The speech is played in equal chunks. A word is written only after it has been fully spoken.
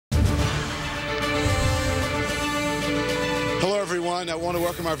Don, I want to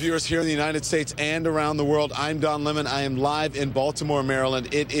welcome our viewers here in the United States and around the world. I'm Don Lemon. I am live in Baltimore,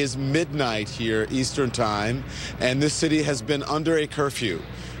 Maryland. It is midnight here, Eastern Time, and this city has been under a curfew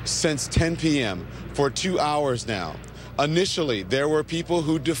since 10 p.m. for 2 hours now. Initially, there were people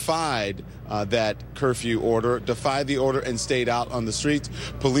who defied that curfew order, defied the order and stayed out on the streets.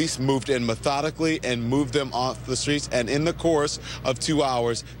 Police moved in methodically and moved them off the streets. And in the course of 2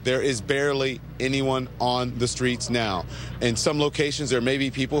 hours, there is barely anyone on the streets now. In some locations, there may be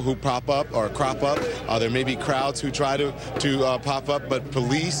people who pop up or crop up. There may be crowds who try to pop up, but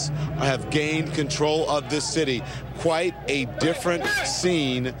police have gained control of this city. Quite a different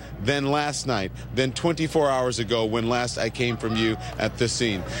scene than last night, than 24 hours ago when last I came from you at this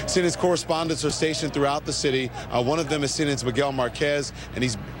scene. CNN's correspondents are stationed throughout the city. One of them is CNN's Miguel Marquez, and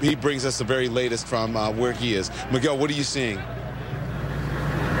he brings us the very latest from where he is. Miguel, what are you seeing?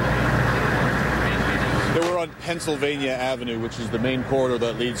 We're on Pennsylvania Avenue, which is the main corridor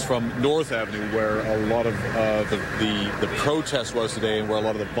that leads from North Avenue, where a lot of the protest was today and where a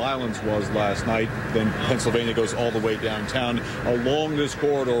lot of the violence was last night. Then Pennsylvania goes all the way downtown. Along this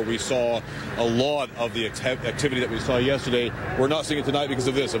corridor, we saw a lot of the activity that we saw yesterday. We're not seeing it tonight because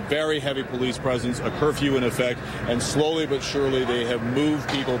of this, a very heavy police presence, a curfew in effect, and slowly but surely they have moved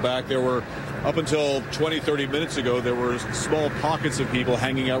people back. There were, up until 20-30 minutes ago, there were small pockets of people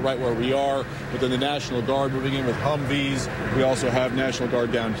hanging out right where we are, but then the National Guard moving in with Humvees. We also have National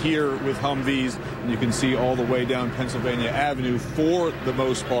Guard down here with Humvees, and you can see all the way down Pennsylvania Avenue. For the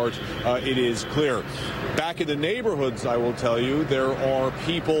most part, it is clear. Back in the neighborhoods, I will tell you, there are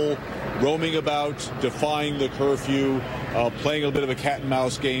people roaming about, defying the curfew, playing a bit of a cat and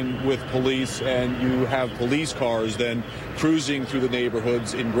mouse game with police, and you have police cars then cruising through the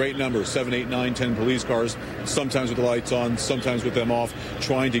neighborhoods in great numbers, 7, 8, 9, 10 police cars, sometimes with the lights on, sometimes with them off,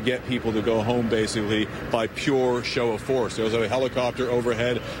 trying to get people to go home basically by pure show of force. There's a helicopter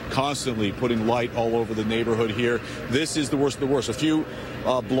overhead constantly putting light all over the neighborhood here. This is the worst of the worst. A few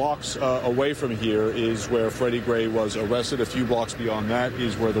blocks away from here is where Freddie Gray was arrested. A few blocks beyond that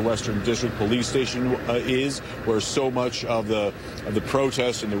is where the Western District Police Station is, where so much of the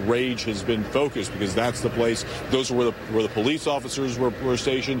protest and the rage has been focused, because that's the place. Those are where the police officers were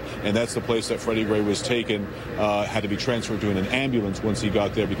stationed, and that's the place that Freddie Gray was taken. Had to be transferred to in an ambulance once he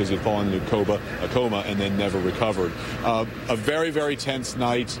got there because he had fallen into a coma and then never recovered. A very, very tense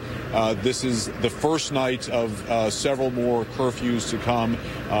night. This is the first night of several more curfews to come.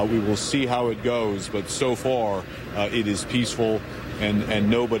 We will see how it goes, but so far it is peaceful, and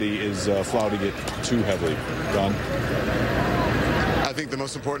nobody is flouting it too heavily. Don? I think the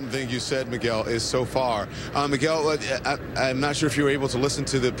most important thing you said, Miguel, is so far. Miguel, I'm not sure if you were able to listen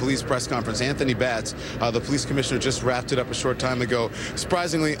to the police press conference. Anthony Batts, the police commissioner, just wrapped it up a short time ago.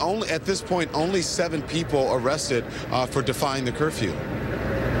 Surprisingly, at this point, only 7 people arrested for defying the curfew.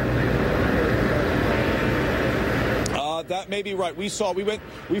 That may be right. We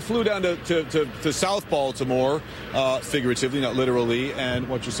flew down to South Baltimore, figuratively, not literally, and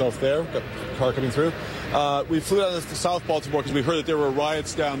watch yourself there. Got a car coming through. We flew down to South Baltimore because we heard that there were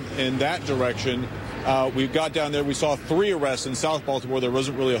riots down in that direction. We got down there. We saw 3 arrests in South Baltimore. There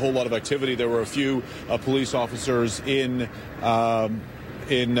wasn't really a whole lot of activity. There were a few police officers in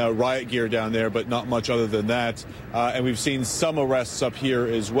riot gear down there, but not much other than that. And we've seen some arrests up here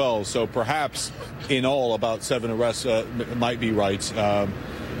as well. So perhaps in all about 7 arrests might be right.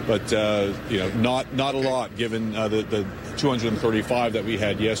 But you know, not a lot given the 235 that we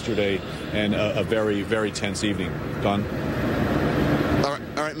had yesterday, and a very, very tense evening. Don?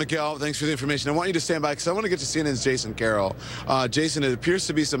 All right, Miguel, thanks for the information. I want you to stand by because I want to get to CNN's Jason Carroll. Jason, it appears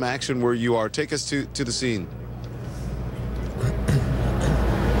to be some action where you are. Take us to the scene.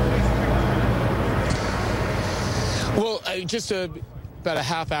 Well, just about a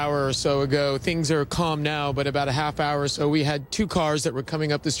half hour or so ago, things are calm now, but about a half hour or so, we had 2 cars that were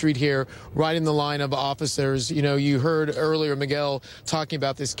coming up the street here, right in the line of officers. You know, you heard earlier Miguel talking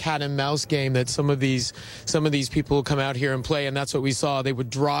about this cat and mouse game that some of these people come out here and play, and that's what we saw. They would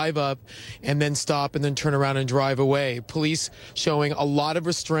drive up and then stop and then turn around and drive away. Police showing a lot of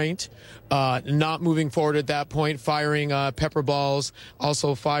restraint, not moving forward at that point, firing pepper balls,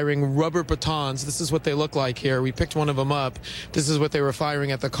 also firing rubber batons. This is what they look like here. We picked one of them up. This is what they were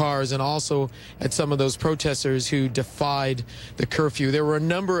firing at the cars and also at some of those protesters who defied the curfew. There were a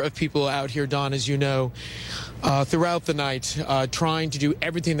number of people out here, Don, as you know, throughout the night, trying to do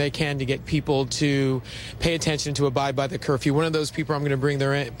everything they can to get people to pay attention, to abide by the curfew. One of those people, I'm going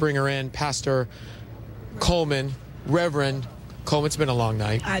to bring her in, Pastor Coleman, Reverend Coleman, it's been a long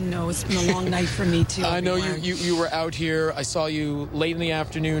night. I know, it's been a long night for me, too. I know you were out here. I saw you late in the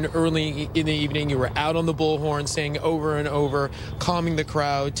afternoon, early in the evening. You were out on the bullhorn saying over and over, calming the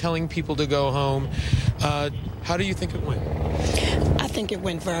crowd, telling people to go home. How do you think it went? I think it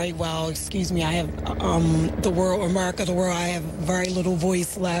went very well. Excuse me, I have the world, America, the world, I have very little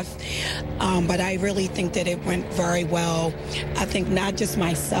voice left. But I really think that it went very well. I think not just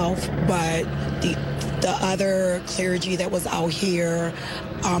myself, but the other clergy that was out here,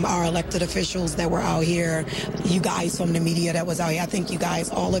 our elected officials that were out here, you guys from the media that was out here. I think you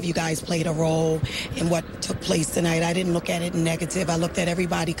guys, all of you guys played a role in what took place tonight. I didn't look at it negative. I looked at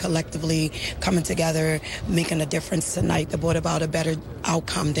everybody collectively coming together, making a difference tonight that brought about a better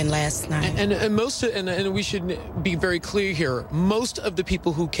outcome than last night. And we should be very clear here. Most of the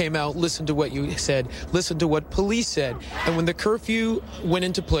people who came out listened to what you said, listened to what police said. And when the curfew went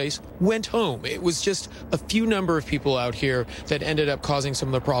into place, went home. It was just a few number of people out here that ended up causing some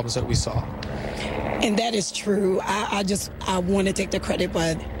of the problems that we saw. And that is true. I want to take the credit,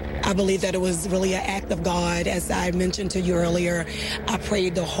 but I believe that it was really an act of God. As I mentioned to you earlier, I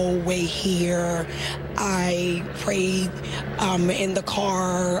prayed the whole way here. I prayed in the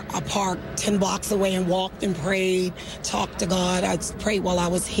car. I parked 10 blocks away and walked and prayed, talked to God. I prayed while I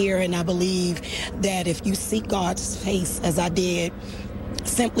was here, and I believe that if you seek God's face, as I did,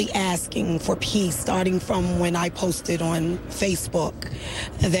 simply asking for peace, starting from when I posted on Facebook,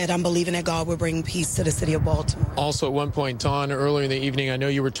 that I'm believing that God will bring peace to the city of Baltimore. Also, at one point, Dawn, earlier in the evening, I know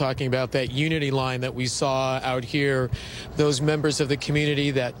you were talking about that unity line that we saw out here, those members of the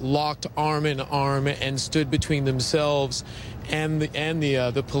community that locked arm in arm and stood between themselves and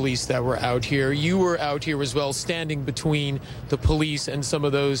the police that were out here. You were out here as well, standing between the police and some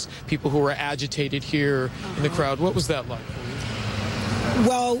of those people who were agitated here in the crowd. What was that like?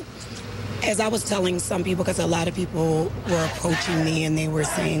 Well, as I was telling some people, because a lot of people were approaching me and they were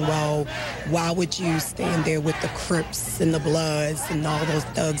saying, well, why would you stand there with the Crips and the Bloods and all those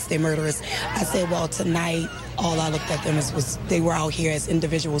thugs, they're murderers? I said, well, tonight, all I looked at them as was they were out here as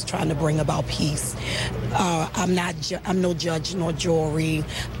individuals trying to bring about peace. I'm no judge nor jury.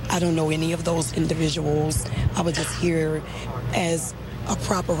 I don't know any of those individuals. I was just here as a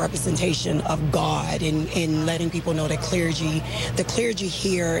proper representation of God and letting people know that the clergy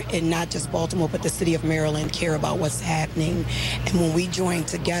here in not just Baltimore, but the city of Maryland care about what's happening. And when we join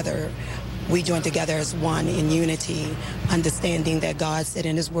together as one in unity, understanding that God said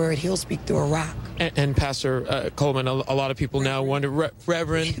in his word, he'll speak through a rock. And Pastor Coleman, a lot of people now wonder,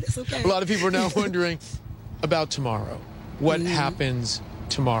 Reverend, okay. A lot of people are now wondering about tomorrow. What happens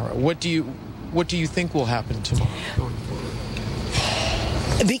tomorrow? What do you think will happen tomorrow going forward?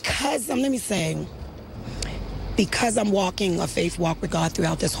 Because, let me say, because I'm walking a faith walk with God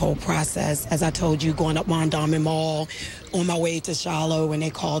throughout this whole process, as I told you, going up Mondawmin Mall on my way to Shiloh when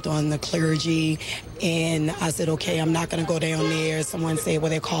they called on the clergy, and I said, okay, I'm not going to go down there. Someone said, well,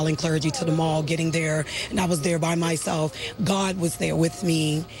 they're calling clergy to the mall, getting there, and I was there by myself. God was there with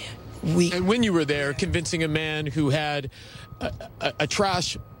me. And when you were there, convincing a man who had a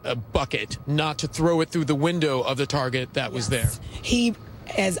trash bucket not to throw it through the window of the Target that was there.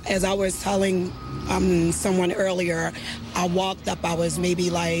 As I was telling someone earlier, I walked up, I was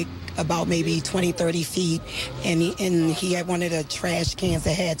about 20, 30 feet, and he had one of the trash cans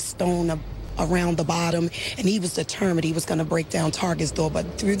that had stone around the bottom, and he was determined he was going to break down Target's door.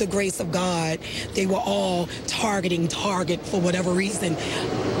 But through the grace of God, they were all targeting Target for whatever reason.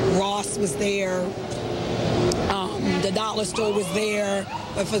 Ross was there. The dollar store was there,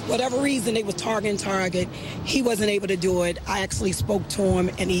 but for whatever reason, they were targeting Target. He wasn't able to do it. I actually spoke to him,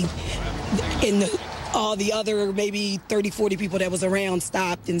 and all the other maybe 30, 40 people that was around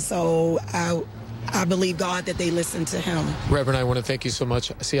stopped, and so I believe God that they listened to him. Reverend, I want to thank you so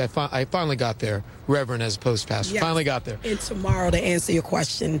much. See, I finally got there. Reverend as opposed to pastor. Yes. Finally got there. And tomorrow, to answer your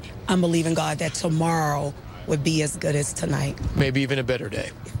question, I'm believing God that tomorrow would be as good as tonight. Maybe even a better day.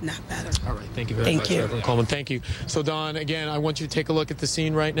 If not better. All right. Thank you very much, Reverend Coleman. Thank you. So, Dawn, again, I want you to take a look at the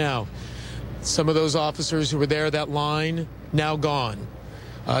scene right now. Some of those officers who were there, that line, now gone.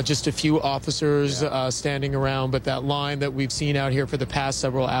 Just a few officers standing around, but that line that we've seen out here for the past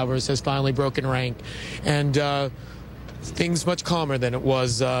several hours has finally broken rank. And things much calmer than it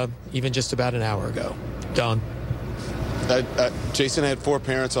was even just about an hour ago. Dawn. Jason had 4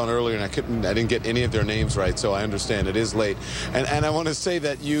 parents on earlier, and I didn't get any of their names right, so I understand it is late. And I want to say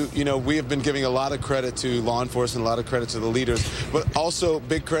that we have been giving a lot of credit to law enforcement, a lot of credit to the leaders, but also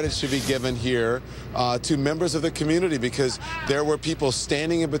big credit should be given here to members of the community, because there were people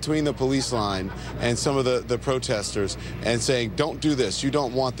standing in between the police line and some of the protesters and saying, don't do this, you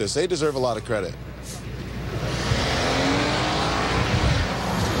don't want this. They deserve a lot of credit.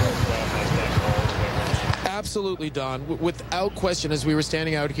 absolutely, Don. Without question, as we were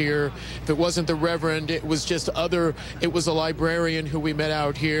standing out here, if it wasn't the Reverend, it was just it was a librarian who we met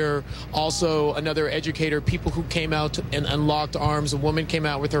out here, also another educator, people who came out and unlocked arms. A woman came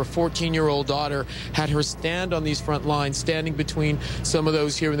out with her 14-year-old daughter, had her stand on these front lines, standing between some of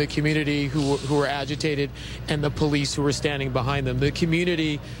those here in the community who were agitated and the police who were standing behind them. The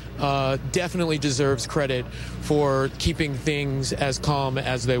community definitely deserves credit for keeping things as calm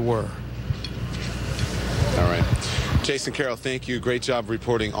as they were. All right. Jason Carroll, thank you. Great job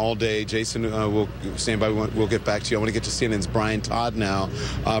reporting all day. Jason, we'll stand by. We'll get back to you. I want to get to CNN's Brian Todd now.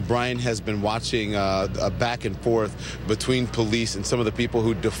 Brian has been watching a back and forth between police and some of the people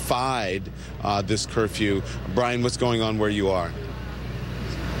who defied this curfew. Brian, what's going on where you are?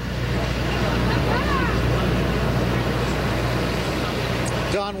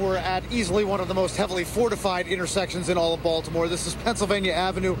 Don, we're at easily one of the most heavily fortified intersections in all of Baltimore. This is Pennsylvania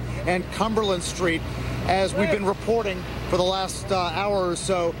Avenue and Cumberland Street. As we've been reporting for the last hour or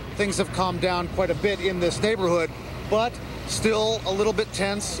so, things have calmed down quite a bit in this neighborhood, but still a little bit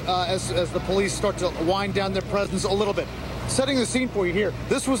tense as the police start to wind down their presence a little bit. Setting the scene for you here,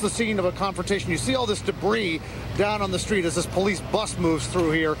 this was the scene of a confrontation. You see all this debris down on the street as this police bus moves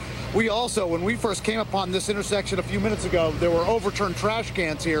through here. We also, when we first came upon this intersection a few minutes ago, there were overturned trash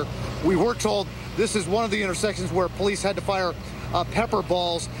cans here. We were told this is one of the intersections where police had to fire pepper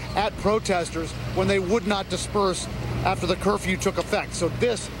balls at protesters when they would not disperse after the curfew took effect. So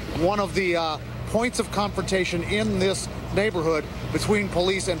this, one of the points of confrontation in this neighborhood between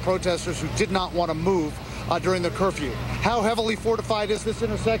police and protesters who did not want to move during the curfew. How heavily fortified is this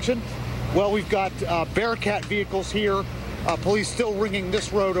intersection? Well, we've got Bearcat vehicles here, police still ringing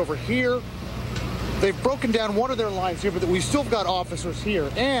this road over here. They've broken down one of their lines here, but we've still got officers here.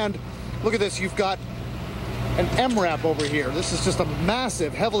 And look at this, you've got an MRAP over here. This is just a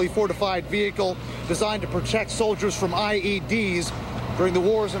massive, heavily fortified vehicle designed to protect soldiers from IEDs during the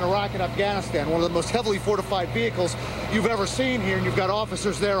wars in Iraq and Afghanistan. One of the most heavily fortified vehicles you've ever seen here, and you've got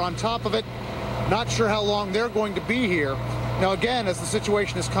officers there on top of it. Not sure how long they're going to be here. Now, again, as the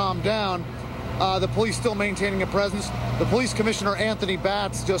situation has calmed down, the police still maintaining a presence. The police commissioner, Anthony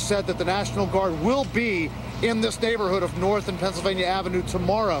Batts, just said that the National Guard will be in this neighborhood of North and Pennsylvania Avenue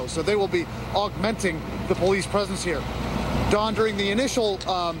tomorrow. So they will be augmenting the police presence here. Don, during the initial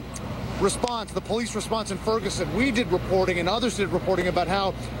response, the police response in Ferguson, we did reporting and others did reporting about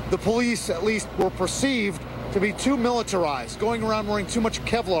how the police, at least, were perceived to be too militarized, going around wearing too much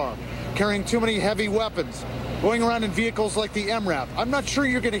Kevlar, carrying too many heavy weapons, going around in vehicles like the MRAP. I'm not sure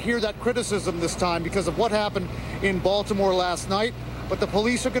you're going to hear that criticism this time because of what happened in Baltimore last night, but the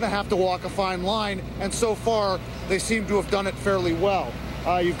police are going to have to walk a fine line, and so far they seem to have done it fairly well.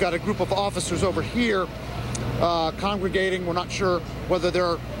 You've got a group of officers over here congregating. We're not sure whether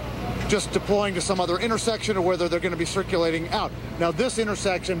they're just deploying to some other intersection or whether they're going to be circulating out. Now, this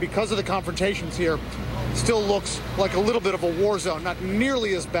intersection, because of the confrontations here, still looks like a little bit of a war zone, not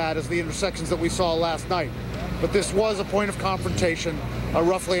nearly as bad as the intersections that we saw last night. But this was a point of confrontation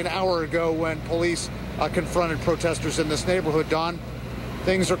roughly an hour ago when police confronted protesters in this neighborhood. Don,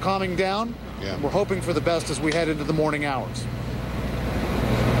 things are calming down. Yeah. We're hoping for the best as we head into the morning hours.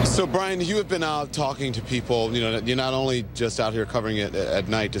 So, Brian, you have been out talking to people. You know, you're not only just out here covering it at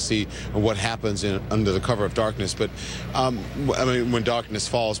night to see what happens under the cover of darkness, but I mean, when darkness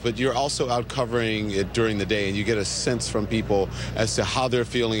falls, but you're also out covering it during the day, and you get a sense from people as to how they're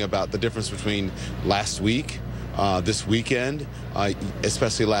feeling about the difference between last week, this weekend,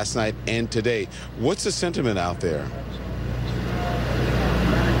 especially last night, and today. What's the sentiment out there?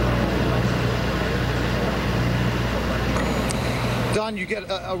 Don, you get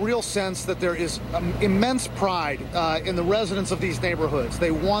a real sense that there is immense pride in the residents of these neighborhoods.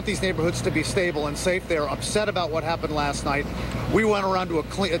 They want these neighborhoods to be stable and safe. They're upset about what happened last night. We went around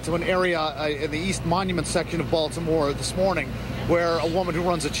to an area in the East Monument section of Baltimore this morning where a woman who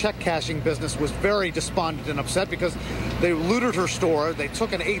runs a check cashing business was very despondent and upset because they looted her store. They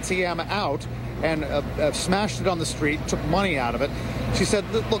took an ATM out and smashed it on the street, took money out of it. She said,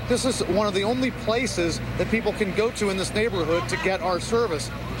 look, this is one of the only places that people can go to in this neighborhood to get our service.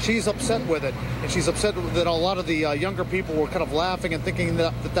 She's upset with it, and she's upset that a lot of the younger people were kind of laughing and thinking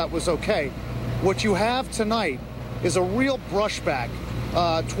that was okay. What you have tonight is a real brushback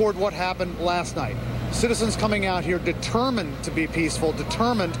toward what happened last night. Citizens coming out here determined to be peaceful,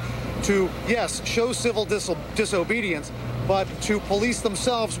 determined to, yes, show civil disobedience, but to police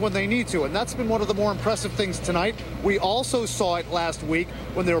themselves when they need to. And that's been one of the more impressive things tonight. We also saw it last week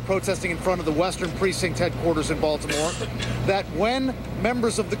when they were protesting in front of the Western Precinct headquarters in Baltimore, that when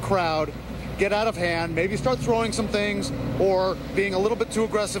members of the crowd get out of hand, maybe start throwing some things or being a little bit too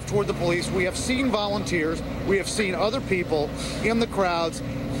aggressive toward the police. We have seen volunteers, we have seen other people in the crowds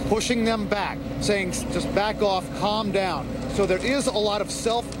pushing them back, saying just back off, calm down. So there is a lot of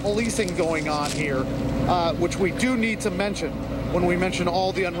self-policing going on here, which we do need to mention when we mention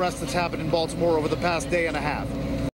all the unrest that's happened in Baltimore over the past day and a half.